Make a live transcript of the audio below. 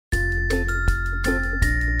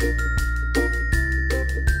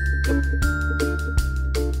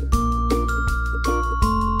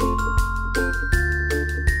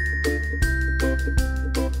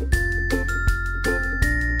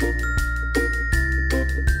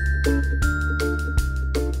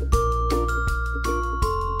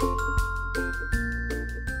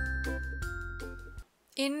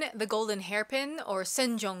in Hairpin or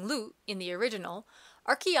Senjonglu in the original,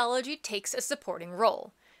 archaeology takes a supporting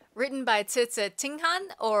role. Written by Zizi Tinghan,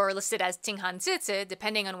 or listed as Tinghan Zizi,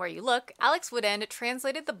 depending on where you look, Alex Woodend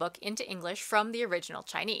translated the book into English from the original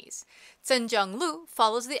Chinese. Zhenjiang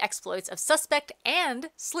follows the exploits of suspect and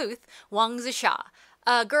sleuth Wang Zisha.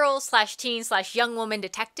 A girl/teen/young woman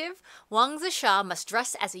detective, Wang Zisha must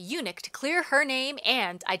dress as a eunuch to clear her name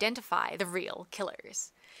and identify the real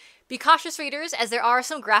killers. Be cautious, readers, as there are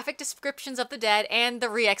some graphic descriptions of the dead and the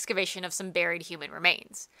re-excavation of some buried human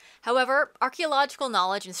remains. However, archaeological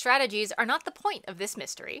knowledge and strategies are not the point of this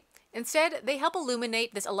mystery. Instead, they help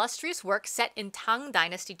illuminate this illustrious work set in Tang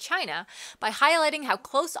Dynasty China by highlighting how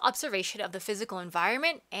close observation of the physical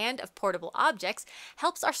environment and of portable objects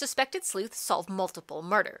helps our suspected sleuth solve multiple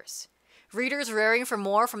murders. Readers raring for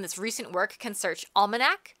more from this recent work can search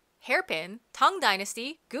Almanac, Hairpin, Tang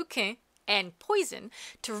Dynasty, Guqin, and Poison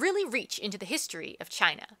to really reach into the history of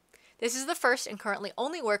China. This is the first and currently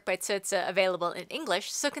only work by Zizi available in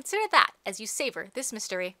English, so consider that as you savor this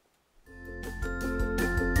mystery.